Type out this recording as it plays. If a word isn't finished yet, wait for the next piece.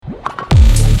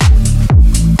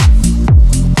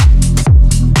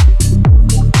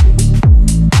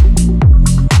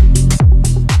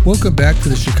Welcome back to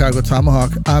the Chicago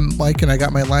Tomahawk. I'm Mike, and I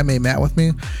got my line mate Matt with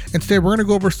me. And today we're going to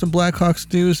go over some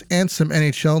Blackhawks news and some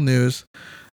NHL news.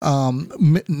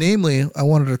 Namely, I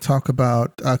wanted to talk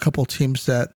about a couple teams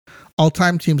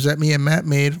all-time teams that me and Matt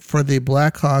made for the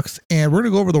Blackhawks, and we're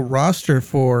going to go over the roster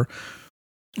for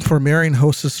Marian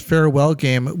Hossa's farewell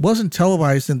game. It wasn't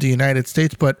televised in the United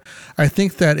States, but I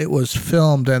think that it was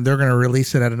filmed, and they're going to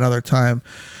release it at another time,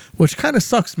 which kind of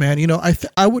sucks, man. You know,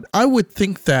 I would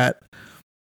think that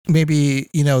maybe,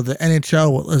 you know, the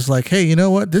NHL is like, hey, you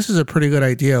know what? This is a pretty good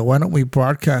idea. Why don't we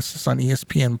broadcast this on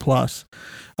ESPN Plus?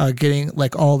 Getting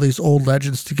like all these old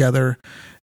legends together,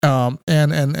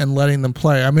 and letting them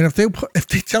play. I mean, if they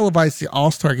televise the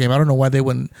All-Star game, I don't know why they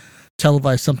wouldn't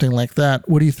televise something like that.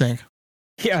 What do you think?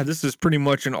 Yeah, this is pretty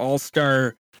much an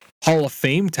All-Star Hall of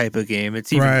Fame type of game.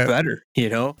 It's even better, you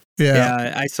know?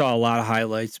 Yeah, I saw a lot of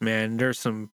highlights, man. There's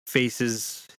some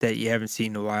faces that you haven't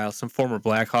seen in a while, some former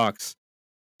Blackhawks.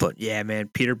 But yeah, man,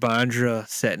 Peter Bondra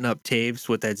setting up Taves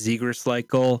with that Zegras-like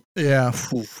goal. Yeah.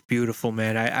 Oof, beautiful,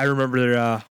 man. I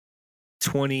remember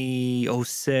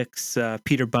 2006,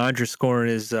 Peter Bondra scoring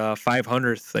his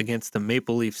 500th against the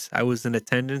Maple Leafs. I was in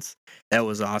attendance. That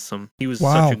was awesome. He was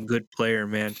such a good player,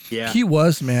 man. Yeah, he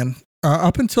was, man.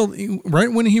 Up until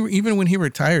right when he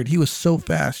retired, he was so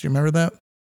fast. You remember that?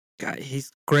 God,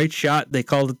 he's great shot. They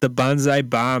called it the bonsai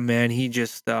bomb, man. He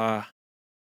just I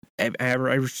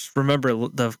just remember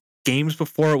the games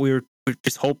before we were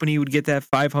just hoping he would get that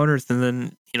 500th, and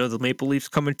then, you know, the Maple Leafs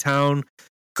come in town,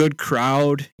 good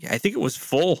crowd. Yeah, I think it was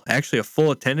actually a full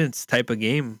attendance type of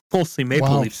game, mostly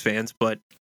Maple Leafs fans, but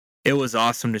it was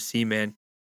awesome to see, man.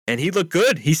 And he looked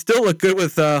good. He still looked good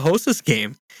with Hossa's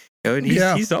game. You know, and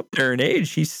he's up there in age.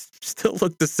 He still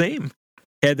looked the same.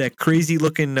 He had that crazy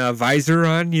looking visor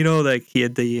on, you know, like he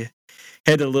had a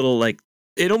little, like,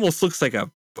 it almost looks like a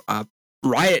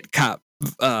riot cop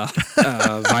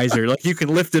visor, like you can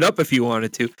lift it up if you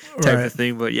wanted to, type of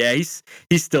thing. But yeah, he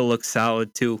still looks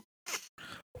solid too.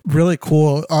 Really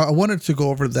cool. I wanted to go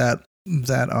over that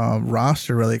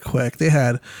roster really quick. They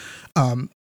had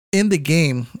in the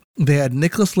game, they had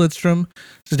Nicholas Lidstrom,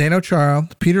 Zdeno Chara,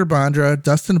 Peter Bondra,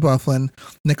 Dustin Byfuglien,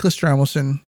 Nicholas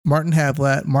Dramelson, Martin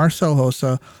Havlat, Marcel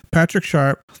Hossa, Patrick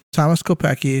Sharp, Thomas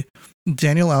Kopecky,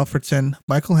 Daniel Alfredson,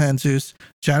 Michael Handzus,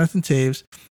 Jonathan Taves,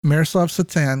 Miroslav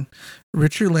Satan,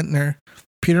 Richard Lintner,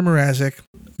 Peter Mrazek,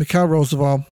 Mikhail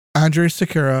Roosevelt, Andrei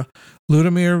Sekera,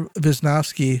 Ludimir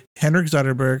Wisnowski, Henrik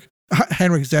Zetterberg,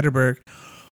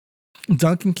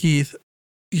 Duncan Keith,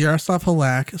 Yaroslav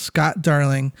Halak, Scott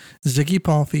Darling, Ziggy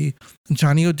Palffy,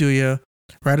 Johnny Oduya,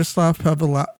 Radislav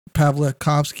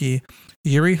Pavlikovsky,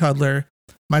 Yuri Hudler,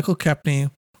 Michael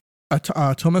Kepney,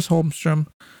 Thomas Holmstrom,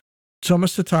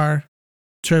 Thomas Tatar,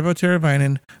 Trevo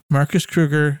Teravainen, Marcus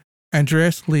Kruger,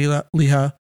 Andreas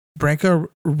Liha, Branko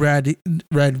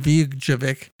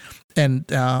Radvijevic, and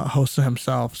Hossa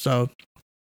himself. So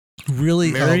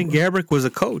really, Marian Gaborik was a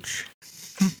coach.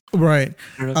 Right.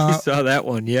 I don't know if you saw that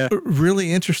one. Yeah.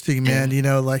 Really interesting, man. You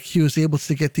know, like he was able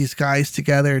to get these guys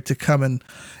together to come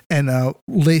and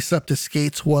lace up the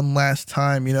skates one last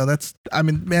time. You know, that's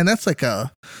like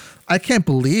I can't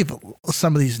believe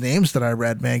some of these names that I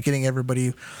read, man, getting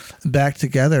everybody back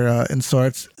together. And so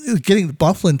it's getting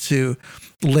Byfuglien to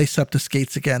lace up the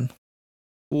skates again.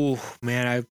 Oh,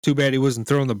 man, too bad he wasn't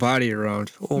throwing the body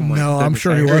around. Oh, my No, goodness. I'm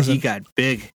sure he wasn't. He got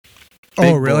big.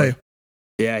 Oh, really? Boy.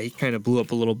 Yeah, he kind of blew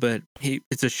up a little bit.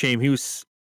 It's a shame. He was,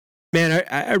 man,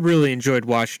 I really enjoyed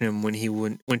watching him when he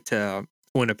went to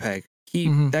Winnipeg.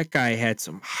 That guy had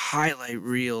some highlight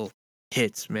reel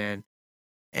hits, man.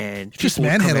 And just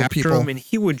manhandle people, him, and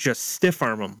he would just stiff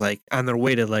arm them, like on their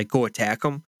way to like go attack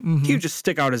him. He would just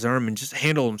stick out his arm and just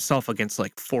handle himself against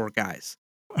like 4 guys.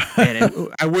 And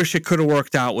I wish it could have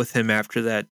worked out with him after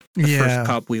that first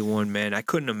cup we won, man. I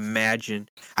couldn't imagine.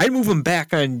 I'd move him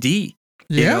back on D.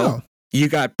 You know? You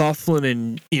got Byfuglien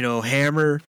and, you know,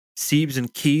 Hammer, Siebes,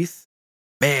 and Keith.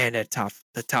 Man,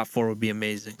 the top 4 would be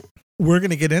amazing. We're going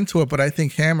to get into it, but I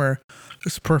think Hammer,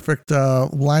 his perfect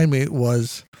line mate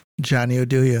was Johnny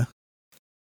Oduya.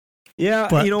 Yeah,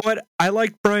 but, you know what? I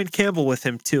like Brian Campbell with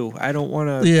him too. I don't want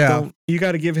to. Yeah. You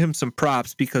got to give him some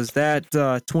props because that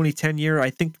 2010 year, I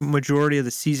think majority of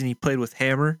the season he played with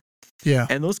Hammer. Yeah.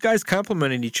 And those guys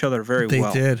complimented each other very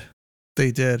well.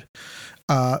 They did.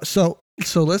 So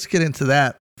let's get into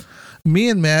that. Me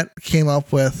and Matt came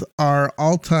up with our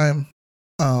all-time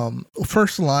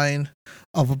first line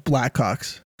of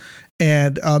Blackhawks.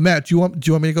 And Matt, do you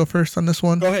want me to go first on this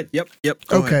one? Go ahead. Yep.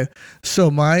 Go ahead.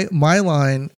 So my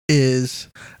line is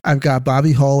I've got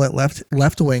Bobby Hull at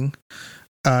left wing,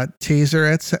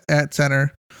 Taser at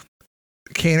center,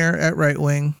 Kaner at right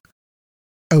wing,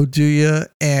 Oduya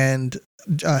and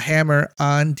Hammer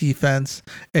on defense,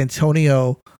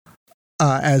 Antonio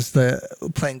as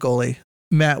the playing goalie.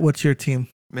 Matt, what's your team?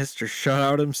 Mr.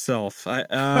 Shutout himself.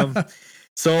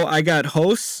 So I got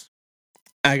Hossa,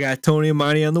 I got Tony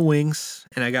Amani on the wings,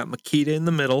 and I got Makita in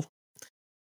the middle.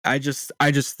 I just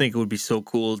think it would be so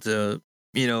cool to,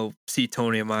 see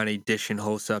Tony Amani dishing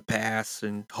Hossa a pass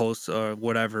and Hossa or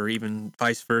whatever, even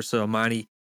vice versa, Amani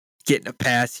getting a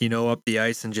pass, up the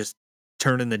ice and just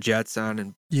turning the jets on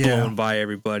and blowing by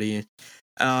everybody.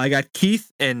 I got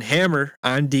Keith and Hammer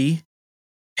on D,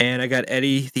 and I got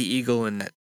Eddie the Eagle in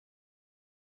net.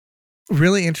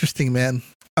 Really interesting, man.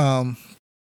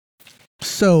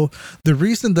 So the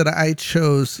reason that I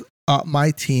chose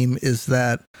my team is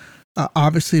that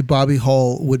obviously Bobby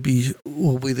Hull will be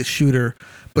the shooter,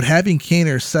 but having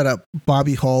Kaner set up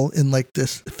Bobby Hull in like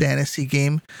this fantasy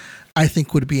game, I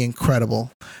think would be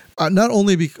incredible. Not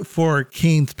only for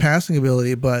Kane's passing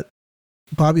ability, but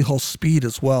Bobby Hull's speed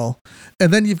as well.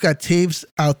 And then you've got Taves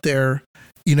out there,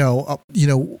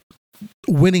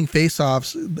 winning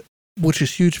faceoffs, which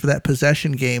is huge for that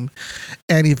possession game.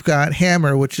 And you've got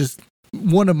Hammer, which is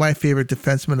one of my favorite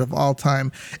defensemen of all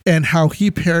time, and how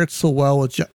he paired so well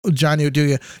with Johnny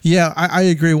Oduya. Yeah, I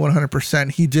agree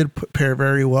 100%. He did pair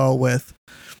very well with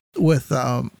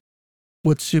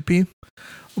Soupy,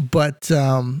 but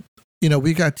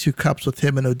we got 2 cups with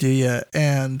him and Oduya,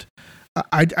 and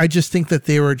I just think that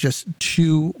they were just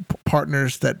 2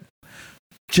 partners that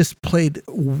just played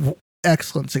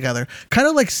excellent together, kind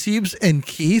of like Siebes and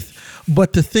Keith.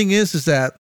 But the thing is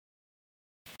that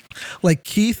like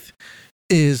Keith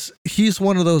he's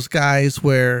one of those guys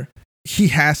where he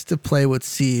has to play with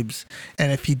Siebes,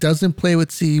 and if he doesn't play with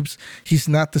Siebes, he's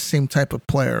not the same type of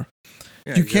player.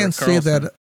 Yeah, you can't say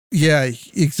that. Yeah,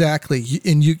 exactly.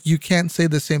 And you can't say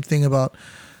the same thing about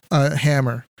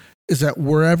Hammer. Is that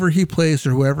wherever he plays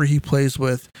or whoever he plays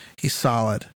with, he's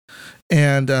solid.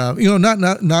 And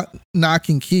not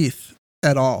knocking Keith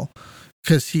at all,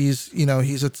 because he's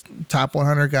a top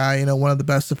 100 guy, one of the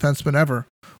best defensemen ever.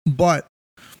 But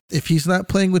if he's not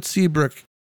playing with Seabrook,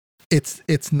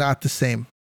 it's not the same.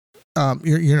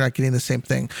 You're not getting the same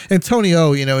thing.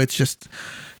 Antonio,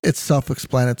 it's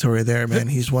self-explanatory there, man.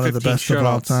 He's one of the best of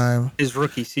all time. His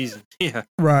rookie season. Yeah.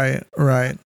 Right.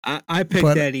 I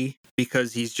picked Eddie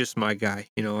because he's just my guy.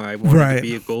 I wanted to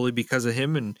be a goalie because of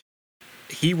him, and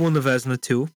he won the Vezina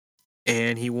too,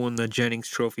 and he won the Jennings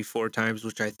Trophy 4 times,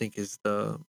 which I think is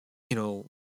the,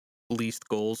 least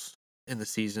goals in the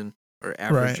season, or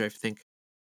average, I think.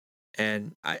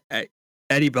 And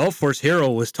Eddie Belfour's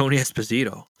hero was Tony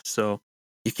Esposito, so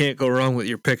you can't go wrong with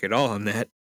your pick at all on that.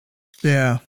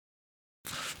 Yeah.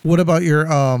 What about your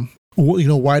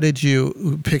why did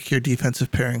you pick your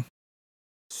defensive pairing?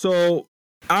 So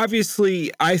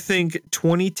obviously, I think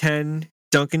 2010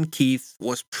 Duncan Keith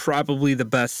was probably the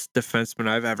best defenseman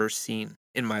I've ever seen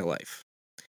in my life.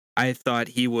 I thought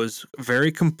he was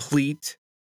very complete.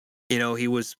 He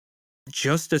was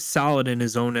just as solid in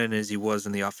his own end as he was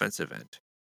in the offensive end.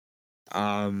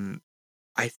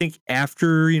 I think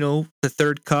after, the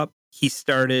 3rd cup, he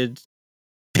started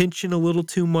pinching a little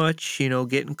too much,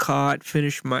 getting caught,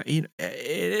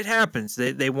 it happens.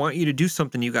 They want you to do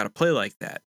something, you got to play like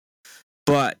that.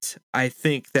 But I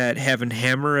think that having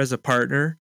Hammer as a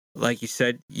partner, like you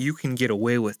said, you can get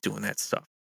away with doing that stuff.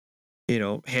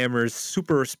 Hammer's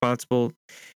super responsible.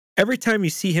 Every time you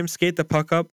see him skate the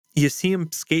puck up, you see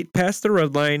him skate past the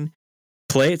red line,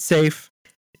 play it safe,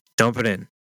 dump it in.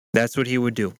 That's what he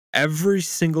would do. Every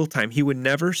single time. He would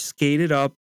never skate it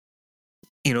up,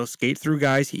 skate through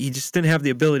guys. He just didn't have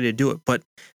the ability to do it. But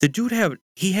the dude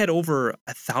had over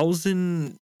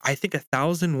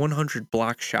 1,100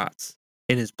 block shots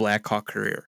in his Blackhawk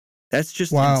career. That's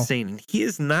just insane. And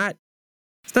he's not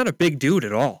a big dude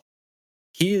at all.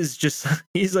 He's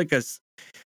like a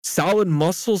solid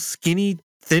muscle, skinny,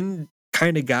 thin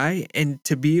kind of guy. And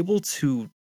to be able to,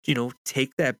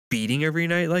 take that beating every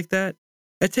night like that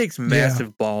takes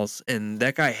massive balls. And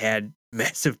that guy had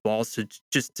massive balls to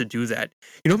do that.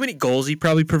 You know how many goals he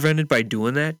probably prevented by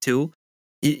doing that too?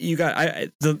 You got,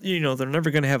 they're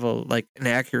never going to have an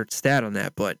accurate stat on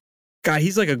that, but God,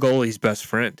 he's like a goalie's best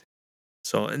friend.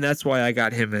 So, and that's why I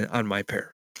got him on my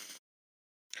pair.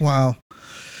 Wow.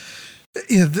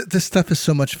 This stuff is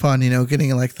so much fun,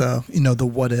 getting like the, the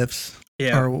what ifs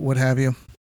or what have you.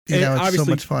 It's so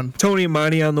much fun. Tony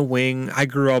Amani on the wing. I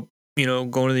grew up,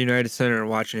 going to the United Center and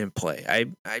watching him play.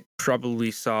 I probably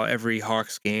saw every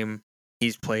Hawks game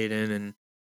he's played in. And,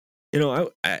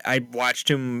 I watched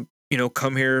him,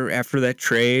 come here after that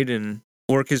trade and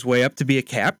work his way up to be a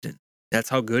captain. That's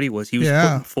how good he was. He was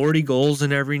putting 40 goals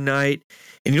in every night.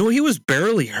 And, he was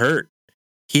barely hurt.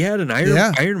 He had an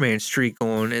Iron Man streak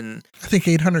going, and I think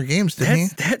 800 games, didn't he?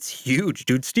 That's huge,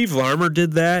 dude. Steve Larmer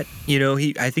did that.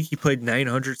 I think he played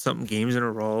 900 something games in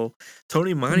a row.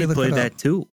 Tony Monty played that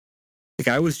too. The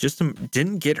guy was just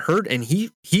didn't get hurt, and he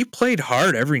played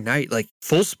hard every night, like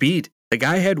full speed. The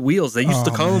guy had wheels. They used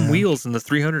to call him Wheels in the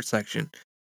 300 section,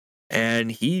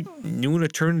 and he knew when to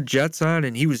turn the jets on,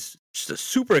 and he was just a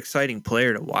super exciting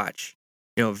player to watch.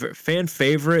 Fan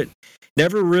favorite.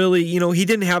 Never really, he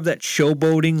didn't have that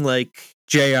showboating like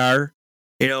JR,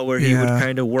 where he would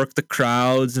kind of work the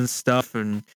crowds and stuff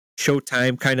and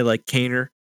showtime, kind of like Kaner.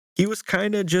 He was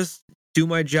kind of just do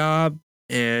my job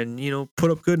and,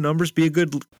 put up good numbers, be a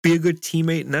good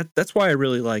teammate. And that's why I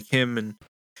really like him. And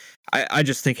I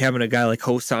just think having a guy like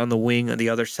Hossa on the wing on the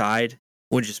other side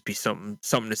would just be something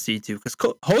to see too. Because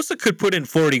Hossa could put in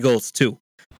 40 goals too.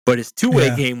 But his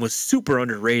two-way game was super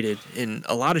underrated, and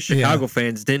a lot of Chicago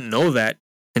fans didn't know that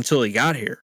until he got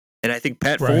here. And I think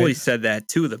Pat Foley said that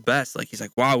too, the best. Like, he's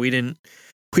like, "Wow, we didn't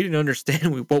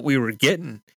understand what we were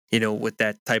getting, with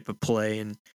that type of play."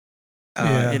 And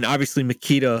obviously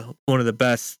Mikita, one of the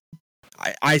best.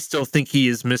 I still think he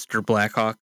is Mr.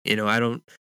 Blackhawk. I don't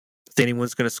think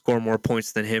anyone's going to score more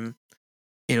points than him.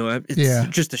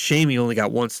 It's just a shame he only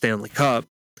got one Stanley Cup.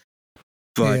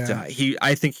 But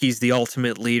I think he's the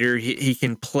ultimate leader. He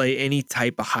can play any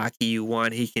type of hockey you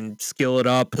want. He can skill it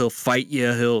up. He'll fight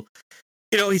you.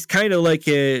 He's kind of like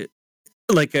a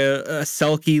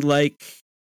Selke like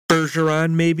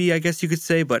Bergeron, maybe, I guess you could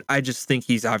say. But I just think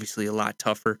he's obviously a lot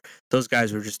tougher. Those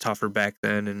guys were just tougher back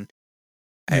then, and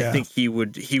I think he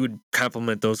would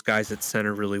complement those guys at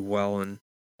center really well. And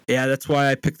that's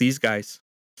why I picked these guys.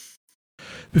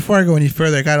 Before I go any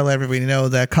further, I got to let everybody know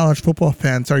that college football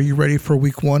fans, are you ready for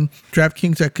week 1?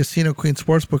 DraftKings at Casino Queen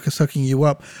Sportsbook is hooking you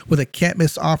up with a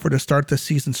can't-miss offer to start the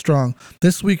season strong.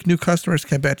 This week, new customers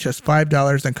can bet just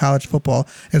 $5 on college football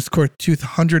and score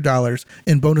 $200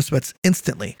 in bonus bets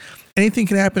instantly. Anything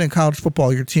can happen in college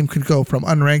football. Your team could go from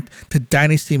unranked to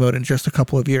dynasty mode in just a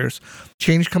couple of years.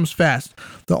 Change comes fast.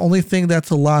 The only thing that's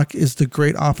a lock is the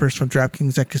great offers from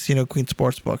DraftKings at Casino Queen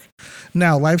Sportsbook.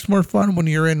 Now, life's more fun when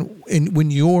you're in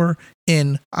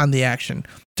on the action.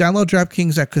 Download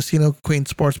DraftKings at Casino Queen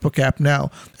Sportsbook app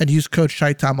now and use code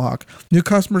ShyTomahawk. New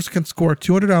customers can score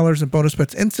 $200 in bonus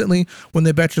bets instantly when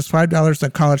they bet just $5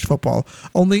 on college football.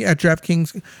 Only at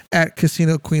DraftKings at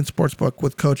Casino Queen Sportsbook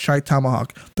with code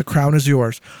ShyTomahawk. The crown is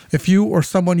yours. If you or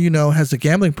someone you know has a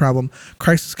gambling problem,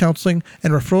 crisis counseling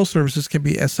and referral services can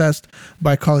be assessed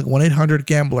by calling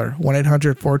 1-800-GAMBLER,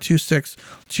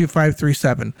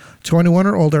 1-800-426-2537. 21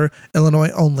 or older,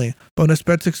 Illinois only. Bonus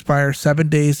bets expire 7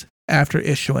 days after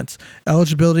issuance.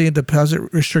 Eligibility and deposit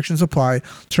restrictions apply.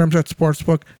 Terms at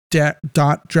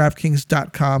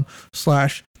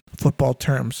sportsbook.draftkings.com/football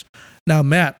terms. Now,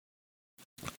 Matt,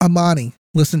 Amani,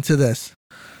 listen to this.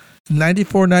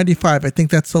 94-95, I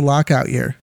think that's the lockout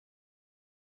year.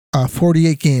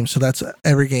 48 games, so that's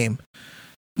every game.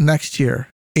 Next year,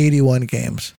 81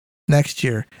 games. Next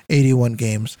year, 81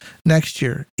 games. Next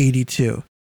year, 82,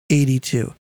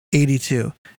 82,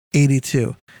 82,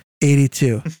 82,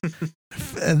 82.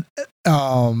 And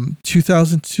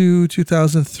 2002,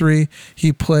 2003,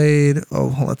 he played,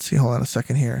 let's see, hold on a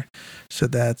second here. So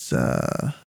that's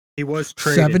he was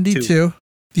traded 72. Too.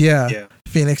 Yeah.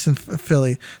 Phoenix and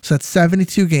Philly. So that's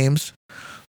 72 games.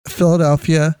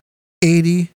 Philadelphia,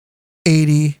 80,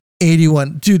 80,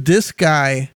 81. Dude, this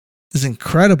guy is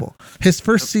incredible. His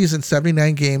first season,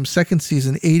 79 games. Second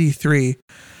season, 83.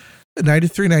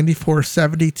 93, 94,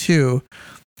 72.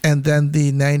 And then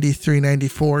the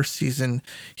 93-94 season,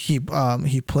 he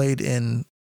played in,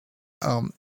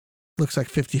 looks like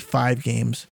 55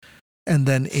 games. And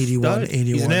then 81,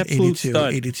 81, 82,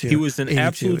 82. He was an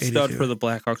absolute stud for the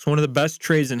Blackhawks. One of the best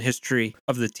trades in history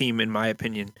of the team, in my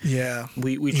opinion. Yeah.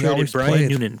 We traded Brian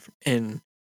Noonan and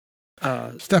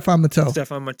Stephane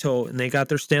Matteau, and they got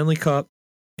their Stanley Cup,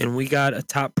 and we got a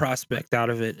top prospect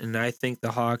out of it. And I think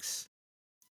the Hawks,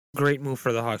 great move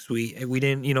for the Hawks. We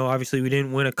didn't, obviously we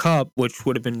didn't win a cup, which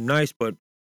would have been nice, but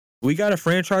we got a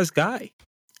franchise guy.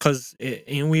 Because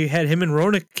we had him and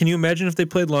Roenick. Can you imagine if they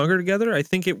played longer together? I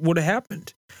think it would have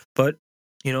happened. But,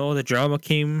 the drama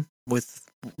came with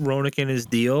Roenick and his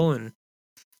deal, and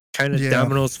kind of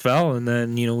dominoes fell. And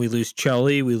then, we lose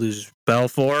Chelly, we lose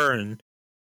Belfour, and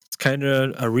it's kind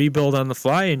of a rebuild on the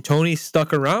fly. And Tony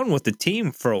stuck around with the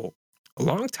team for a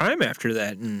long time after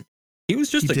that. And he was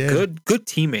just good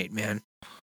teammate, man.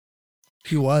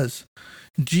 He was.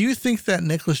 Do you think that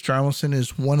Nicholas Jarmelson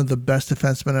is one of the best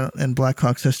defensemen in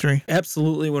Blackhawks history?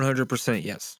 Absolutely, 100%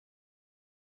 yes.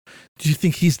 Do you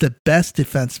think he's the best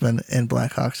defenseman in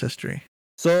Blackhawks history?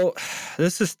 So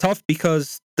this is tough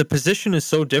because the position is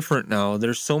so different now.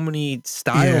 There's so many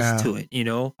styles Yeah. to it, you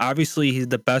know. Obviously, he's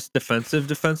the best defensive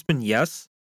defenseman, yes.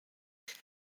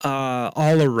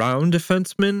 All around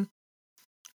defenseman,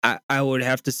 I would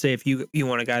have to say if you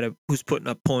want a guy who's putting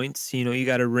up points, you know, you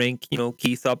got to rank, you know,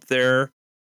 Keith up there,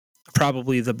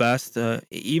 probably the best.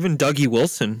 Even Dougie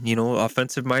Wilson, you know,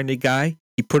 offensive minded guy,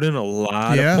 he put in a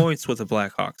lot of Yeah. points with the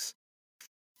Blackhawks.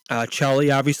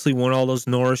 Chelly obviously won all those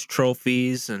Norris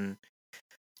trophies, and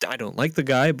I don't like the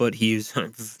guy, but he's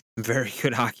a very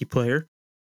good hockey player.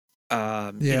 You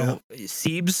Yeah. know,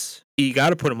 Siebes, you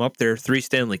got to put him up there. 3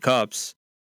 Stanley Cups,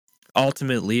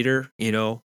 ultimate leader. You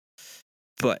know,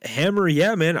 but Hammer,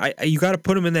 yeah, man, you got to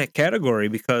put him in that category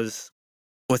because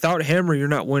without Hammer, you're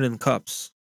not winning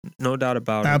cups, no doubt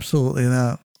about it. Absolutely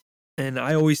not. And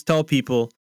I always tell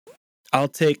people, I'll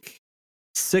take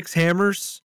 6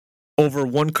 Hammers over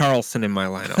 1 Carlson in my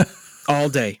lineup all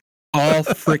day, all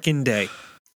freaking day.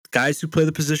 Guys who play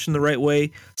the position the right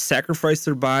way, sacrifice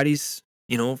their bodies,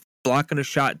 you know, blocking a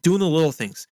shot, doing the little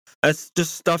things. That's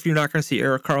just stuff you're not going to see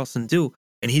Erik Karlsson do.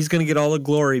 And he's going to get all the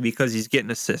glory because he's getting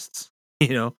assists,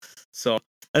 you know? So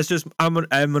that's just, I'm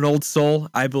an old soul.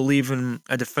 I believe in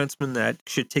a defenseman that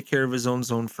should take care of his own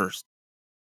zone first.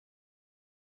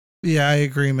 Yeah, I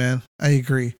agree, man. I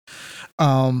agree.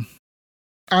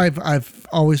 I've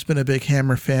always been a big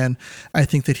Hammer fan. I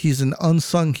think that he's an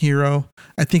unsung hero.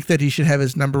 I think that he should have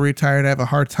his number retired. I have a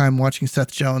hard time watching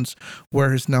Seth Jones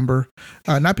wear his number.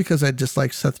 Not because I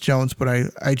dislike Seth Jones, but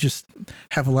I just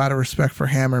have a lot of respect for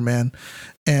Hammer, man.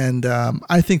 And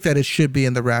I think that it should be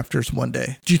in the rafters one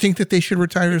day. Do you think that they should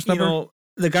retire his number? You know,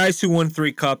 the guys who won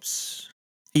 3 cups,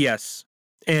 yes.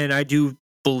 And I do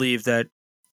believe that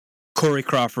Corey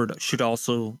Crawford should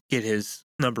also get his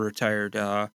number retired.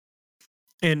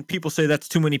 And people say that's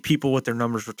too many people with their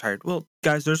numbers retired. Well,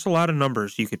 guys, there's a lot of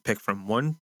numbers you could pick from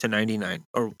 1 to 99.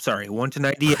 Or, sorry, 1 to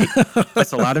 98.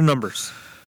 That's a lot of numbers.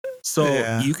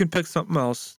 So you can pick something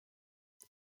else.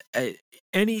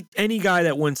 Any guy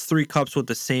that wins 3 cups with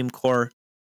the same core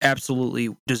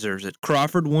absolutely deserves it.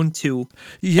 Crawford won 2.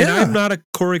 Yeah. And I'm not a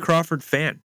Corey Crawford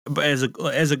fan. But as a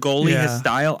goalie, his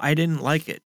style, I didn't like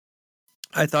it.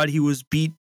 I thought he was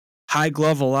beat high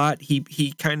glove a lot.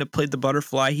 He kind of played the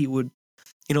butterfly. He would,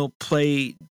 you know,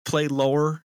 play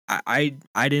lower. I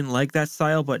didn't like that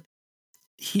style, but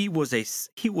he was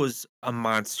a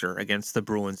monster against the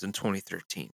Bruins in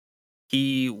 2013.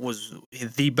 He was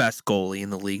the best goalie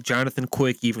in the league. Jonathan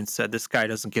Quick even said this guy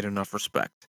doesn't get enough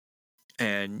respect.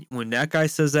 And when that guy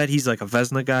says that, he's like a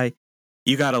Vezina guy.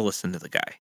 You got to listen to the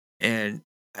guy. And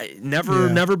I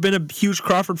never been a huge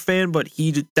Crawford fan, but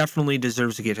he definitely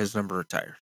deserves to get his number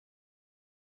retired.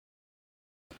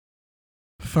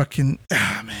 Fucking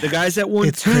man. The guys that won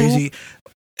it's 2, crazy.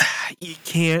 You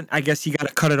can't. I guess you got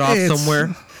to cut it off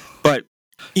somewhere. But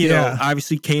you know,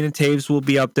 obviously Kane and Taves will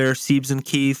be up there. Siebes and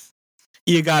Keith.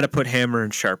 You got to put Hammer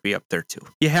and Sharpie up there too.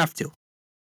 You have to.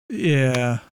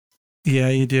 Yeah,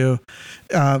 you do.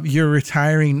 You're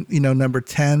retiring, you know, number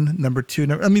 10, number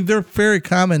 2. I mean, they're very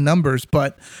common numbers,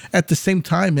 but at the same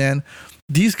time, man,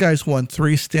 these guys won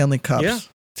 3 Stanley Cups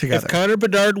together. If Connor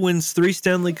Bedard wins 3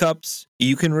 Stanley Cups,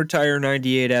 you can retire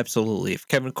 98 absolutely. If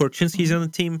Kevin Korchinski's on the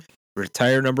team,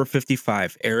 retire number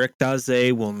 55. Eric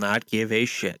Daze will not give a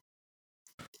shit.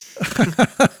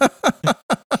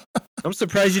 I'm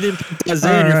surprised you didn't put Daze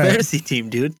in your fantasy team,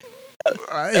 dude.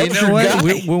 You know what?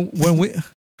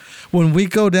 When we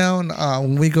go down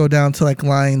to like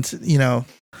lines, you know,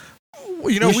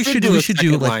 we should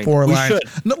do like 4 lines.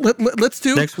 No, let's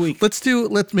do next week.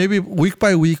 Let's maybe week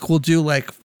by week we'll do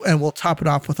like, and we'll top it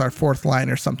off with our 4th line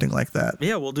or something like that.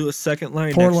 Yeah, we'll do a second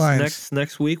line. 4 lines.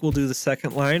 Next week we'll do the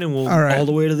second line, and we'll all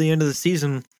the way to the end of the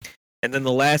season, and then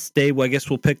the last day, well, I guess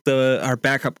we'll pick our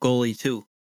backup goalie too.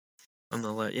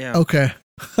 Okay.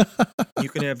 You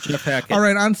can have Jeff Hackett. All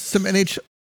right, on to some NHL.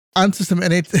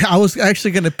 I was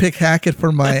actually going to pick Hackett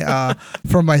for my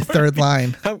 3rd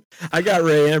line. I got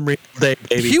Ray Emery all day,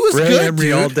 baby. He was Ray good, Emery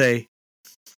dude. all day.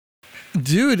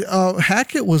 Dude,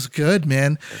 Hackett was good,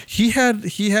 man. He had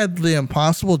the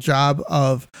impossible job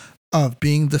of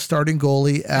being the starting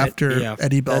goalie after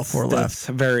Eddie Belfour left. That's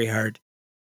very hard.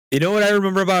 You know what I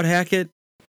remember about Hackett?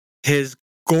 His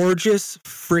gorgeous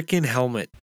freaking helmet.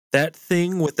 That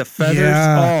thing with the feathers.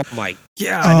 Yeah. Oh my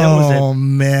god!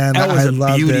 That was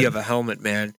a beauty of a helmet,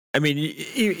 man. I mean,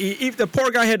 if the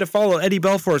poor guy had to follow Eddie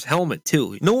Belfour's helmet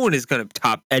too. No one is going to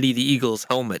top Eddie the Eagle's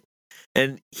helmet,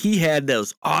 and he had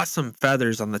those awesome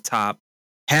feathers on the top.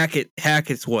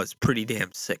 Hackett's was pretty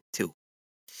damn sick too.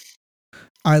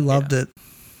 I loved it.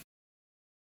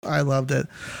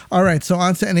 All right, so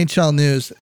on to NHL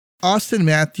news. Austin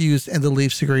Matthews and the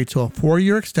Leafs agreed to a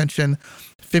 4-year extension,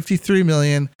 $53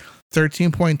 million,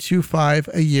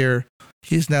 13.25 a year.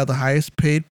 He's now the highest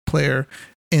paid player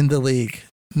in the league.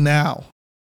 Now,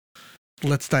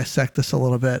 let's dissect this a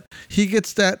little bit. He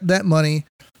gets that money.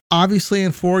 Obviously,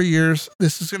 in 4 years,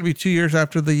 this is going to be 2 years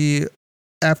after the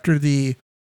I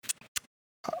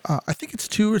think it's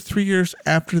 2 or 3 years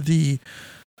after the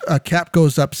cap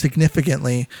goes up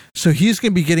significantly. So he's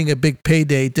going to be getting a big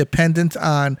payday dependent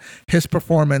on his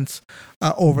performance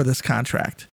over this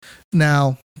contract.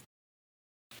 Now,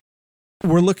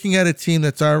 we're looking at a team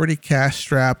that's already cash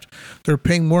strapped. They're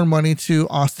paying more money to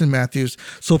Austin Matthews.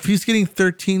 So if he's getting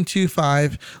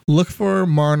 13.25, look for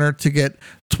Marner to get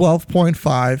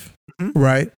 12.5,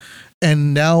 right?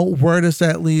 And now where does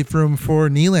that leave room for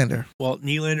Nylander? Well,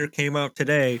 Nylander came out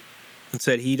today and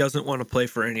said he doesn't want to play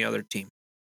for any other team.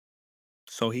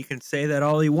 So he can say that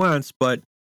all he wants, but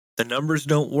the numbers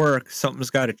don't work. Something's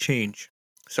got to change.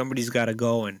 Somebody's got to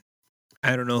go, and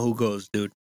I don't know who goes,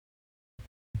 dude.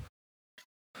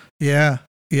 Yeah.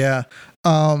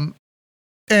 And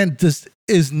is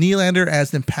Nylander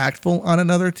as impactful on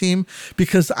another team?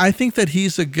 Because I think that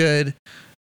he's a good,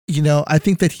 how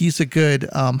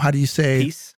do you say?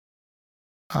 Piece?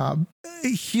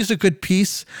 He's a good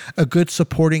piece, a good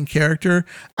supporting character.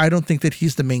 I don't think that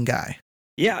he's the main guy.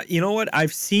 Yeah, you know what?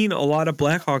 I've seen a lot of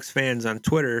Blackhawks fans on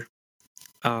Twitter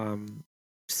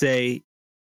say,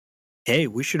 hey,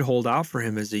 we should hold out for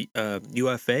him as a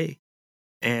UFA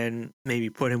and maybe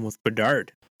put him with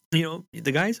Bedard.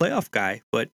 The guy's a playoff guy,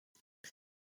 but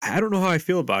I don't know how I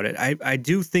feel about it. I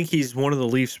do think he's one of the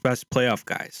Leafs' best playoff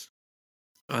guys.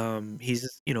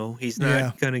 He's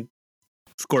not going to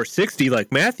score 60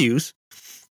 like Matthews,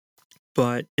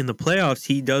 but in the playoffs,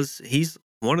 he's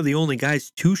one of the only guys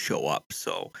to show up.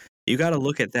 So you got to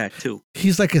look at that too.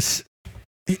 He's like a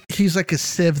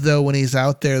sieve though when he's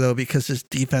out there though, because his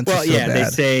defense is so bad. They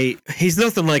say he's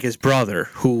nothing like his brother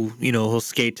who, he'll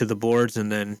skate to the boards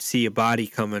and then see a body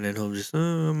coming and he'll just,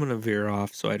 I'm going to veer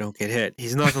off so I don't get hit.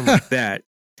 He's nothing like that.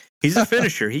 He's a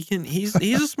finisher. He's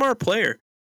a smart player,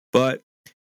 but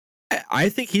I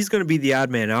think he's going to be the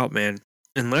odd man out, man.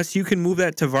 Unless you can move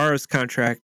that Tavares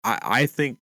contract, I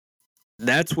think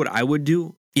that's what I would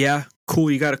do. Yeah, cool.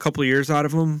 You got a couple of years out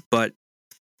of him, but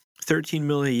 $13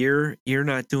 million a year, you're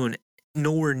not doing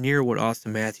nowhere near what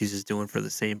Austin Matthews is doing for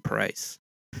the same price.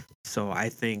 So I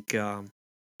think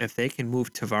if they can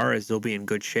move Tavares, they'll be in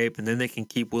good shape, and then they can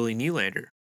keep Willie Nylander.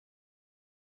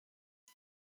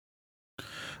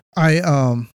 I've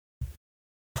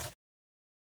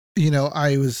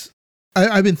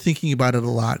been thinking about it a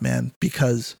lot, man,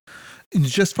 because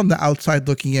just from the outside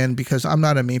looking in, because I'm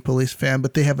not a Maple Leafs fan,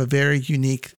 but they have a very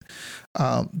unique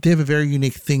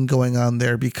thing going on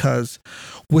there, because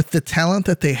with the talent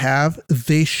that they have,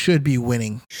 they should be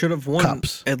winning. Should have won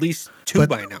cups. At least 2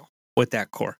 by now with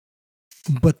that core.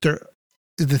 But the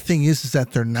thing is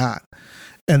that they're not.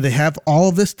 And they have all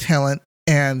of this talent,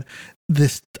 and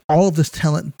all of this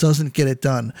talent doesn't get it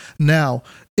done. Now,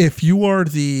 if you are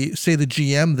the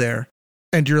GM there,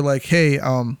 and you're like, hey,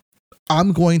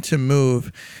 I'm going to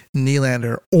move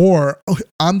Nylander, or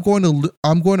I'm going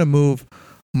to move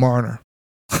Marner.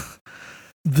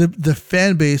 The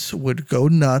fan base would go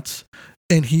nuts,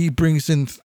 and he brings in,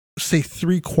 say,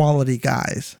 3 quality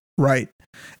guys, right?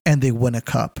 And they win a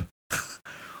cup.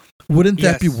 Wouldn't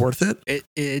that be worth it?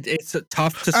 It's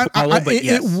tough to swallow, but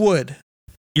yes. It would.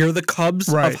 You're the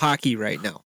Cubs of hockey right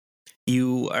now.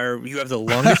 You have the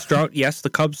longest drought. Yes, the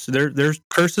Cubs, their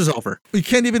curse is over. We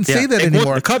can't even say that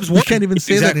anymore. The Cubs won. We can't even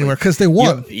say that anymore because they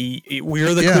won.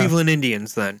 We're the Cleveland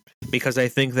Indians then, because I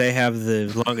think they have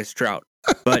the longest drought.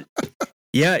 But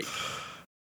yeah,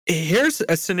 here's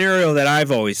a scenario that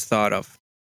I've always thought of.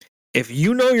 If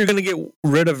you're going to get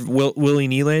rid of Willie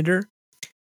Nylander,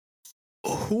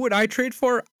 who would I trade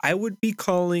for? I would be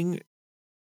calling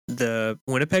the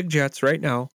Winnipeg Jets right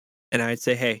now, and I'd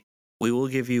say, hey, we will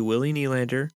give you Willie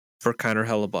Nylander for Connor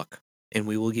Hellebuck, and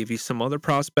we will give you some other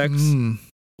prospects.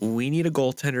 We need a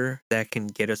goaltender that can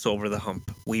get us over the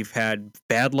hump. We've had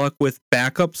bad luck with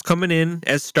backups coming in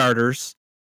as starters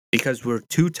because we're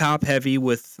too top heavy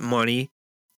with money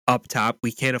up top.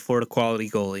 We can't afford a quality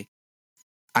goalie.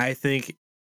 I think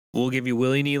we'll give you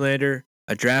Willie Nylander,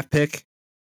 a draft pick,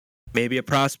 maybe a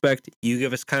prospect. You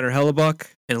give us Connor Hellebuck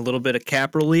and a little bit of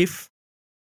cap relief.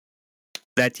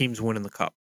 That team's winning the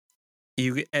cup.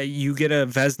 You get a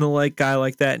Vezina-like guy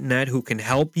like that in net who can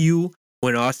help you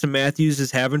when Austin Matthews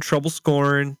is having trouble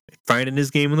scoring, finding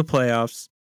his game in the playoffs.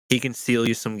 He can steal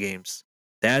you some games.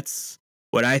 That's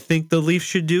what I think the Leafs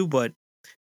should do, but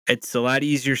it's a lot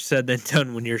easier said than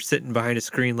done when you're sitting behind a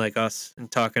screen like us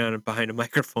and talking on it behind a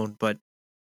microphone. But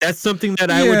That's something that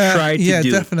I would try to do. Yeah,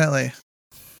 definitely.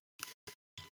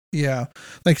 Yeah,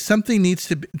 like something needs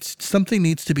to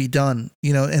be done,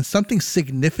 and something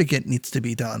significant needs to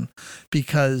be done,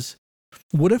 because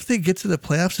what if they get to the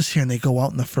playoffs this year and they go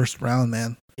out in the first round,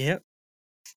 man? Yep.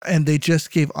 And they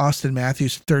just gave Austin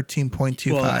Matthews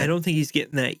 13.25. Well, I don't think he's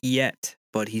getting that yet,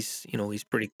 but he's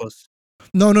pretty close.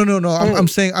 No. I'm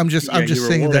saying I'm just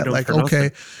saying that, like,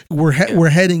 okay, we're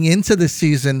heading into the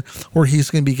season where he's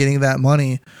going to be getting that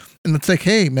money, and it's like,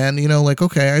 hey, man, like,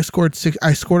 okay, I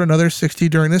scored another 60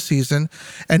 during the season,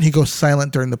 and he goes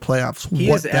silent during the playoffs. He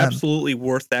is absolutely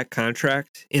worth that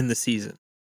contract in the season,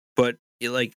 but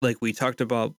like we talked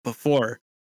about before,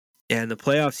 in the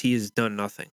playoffs he has done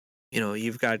nothing.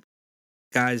 You've got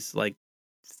guys like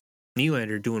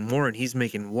Nylander doing more, and he's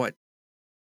making what?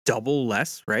 Double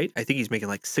less, right? I think he's making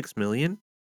like $6 million,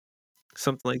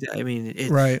 something like that. I mean,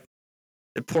 it's right.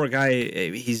 The poor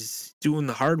guy. He's doing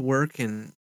the hard work,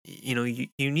 and you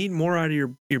need more out of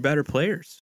your better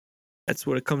players. That's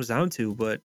what it comes down to.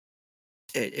 But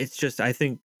it's just, I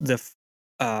think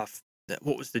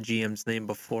what was the GM's name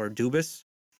before? Dubas.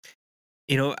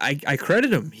 I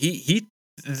credit him. He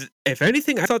if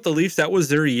anything, I thought the Leafs, that was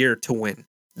their year to win.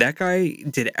 That guy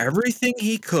did everything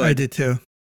he could. I did too.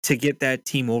 To get that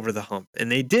team over the hump.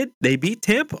 And they did. They beat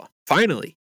Tampa,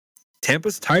 finally.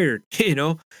 Tampa's tired,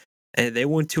 and they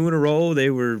won 2 in a row. They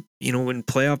were, in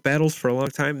playoff battles for a long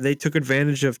time. They took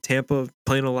advantage of Tampa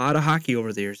playing a lot of hockey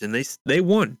over the years, and they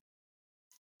won.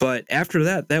 But after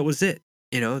that, that was it.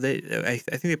 I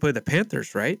think they played the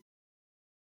Panthers, right?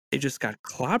 They just got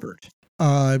clobbered.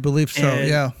 I believe so, and,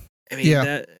 yeah. I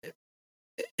mean,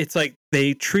 it's like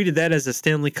they treated that as a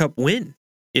Stanley Cup win.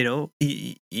 It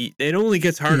only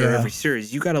gets harder every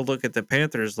series. You got to look at the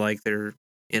Panthers like they're,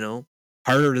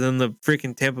 harder than the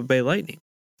freaking Tampa Bay Lightning.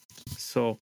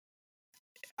 So,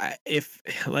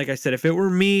 like I said, if it were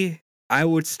me, I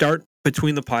would start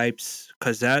between the pipes,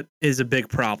 because that is a big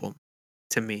problem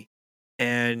to me.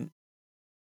 And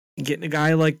getting a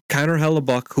guy like Connor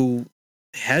Hellebuck, who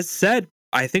has said,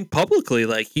 I think publicly,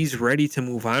 like he's ready to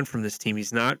move on from this team.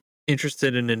 He's not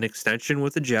interested in an extension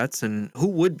with the Jets, and who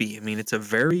would be? I mean, it's a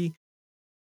very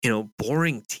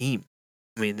boring team.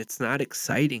 I mean, it's not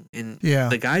exciting, and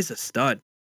the guy's a stud.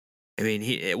 I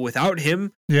mean, without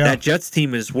him, that Jets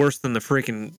team is worse than the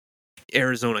freaking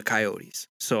Arizona Coyotes.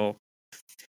 So,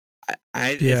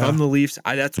 if I'm the Leafs,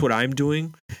 that's what I'm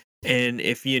doing. And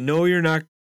if you're not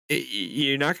going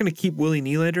to keep Willie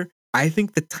Nylander, I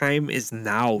think the time is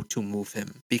now to move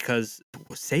him, because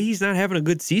say he's not having a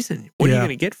good season, what are you going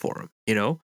to get for him?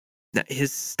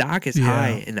 His stock is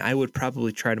high, and I would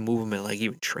probably try to move him at like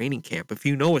even training camp. If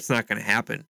you know it's not going to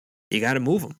happen, you got to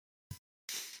move him.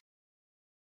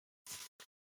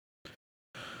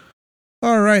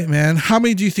 All right, man. How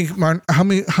many do you think do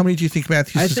you think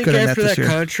Matthews is going to net this year? I think after that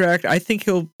contract, I think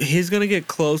he's going to get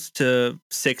close to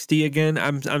 60 again.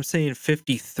 I'm saying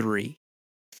 53.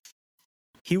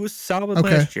 He was solid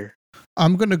last year.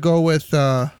 I'm going to go with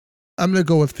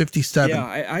 57.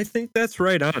 Yeah, I think that's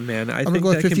right on, man. I think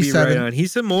that can be right on.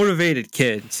 He's a motivated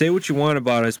kid. Say what you want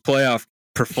about his playoff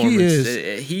performance.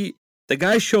 The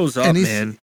guy shows up,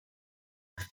 man.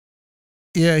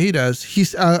 Yeah, he does.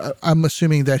 I'm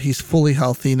assuming that he's fully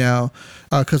healthy now,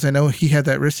 because I know he had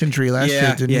that wrist injury last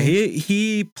year, didn't he? Yeah,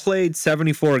 he played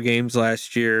 74 games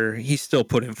last year. He still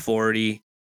put in 40,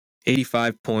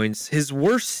 85 points. His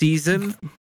worst season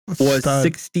was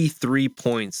 63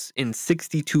 points in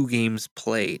 62 games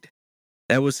played.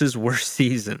 That was his worst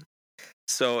season.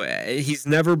 So he's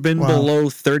never been below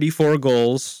 34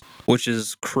 goals, which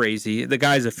is crazy. The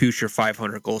guy's a future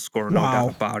 500 goal scorer, no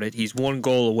doubt about it. He's 1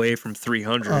 goal away from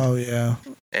 300. Oh, yeah.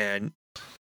 And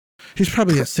he's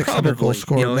probably a 600 goal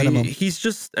scorer minimum. He's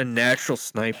just a natural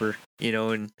sniper,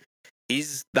 and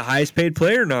he's the highest paid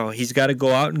player now. He's got to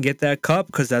go out and get that cup,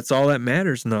 because that's all that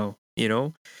matters now,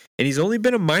 And he's only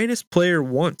been a minus player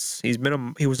once. He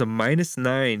was a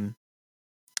 -9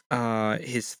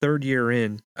 his third year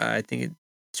in, I think in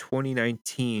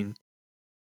 2019.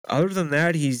 Other than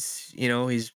that, he was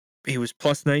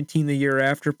 +19 the year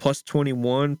after,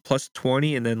 +21,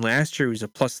 +20, and then last year he was a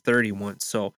 +31.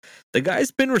 So the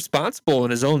guy's been responsible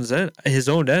in his own end.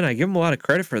 I give him a lot of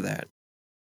credit for that.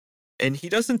 And he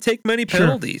doesn't take many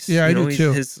penalties. Yeah, I do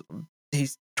too.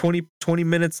 He's 20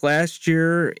 minutes last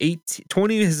year.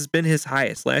 20 has been his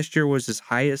highest. Last year was his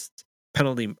highest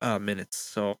penalty minutes.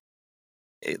 So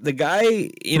the guy,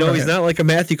 he's not like a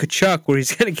Matthew Tkachuk where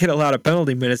he's going to get a lot of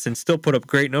penalty minutes and still put up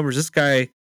great numbers. This guy,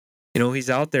 he's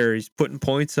out there, he's putting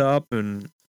points up and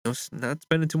not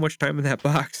spending too much time in that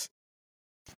box.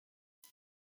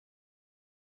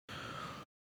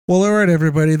 Well, all right,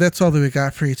 everybody. That's all that we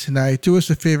got for you tonight. Do us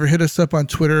a favor. Hit us up on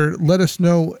Twitter. Let us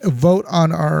know. Vote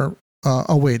on our...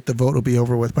 oh, wait. The vote will be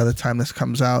over with by the time this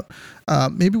comes out.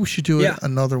 Maybe we should do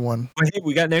another one. Hey,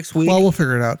 we got next week. Well, we'll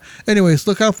figure it out. Anyways,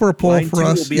 look out for a poll for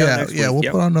us. We'll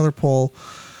put on another poll.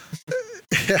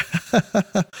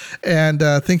 And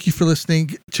thank you for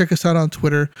listening. Check us out on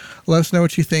Twitter. Let us know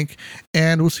what you think.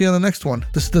 And we'll see you on the next one.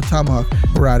 This is the Tomahawk.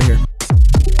 We're out of here.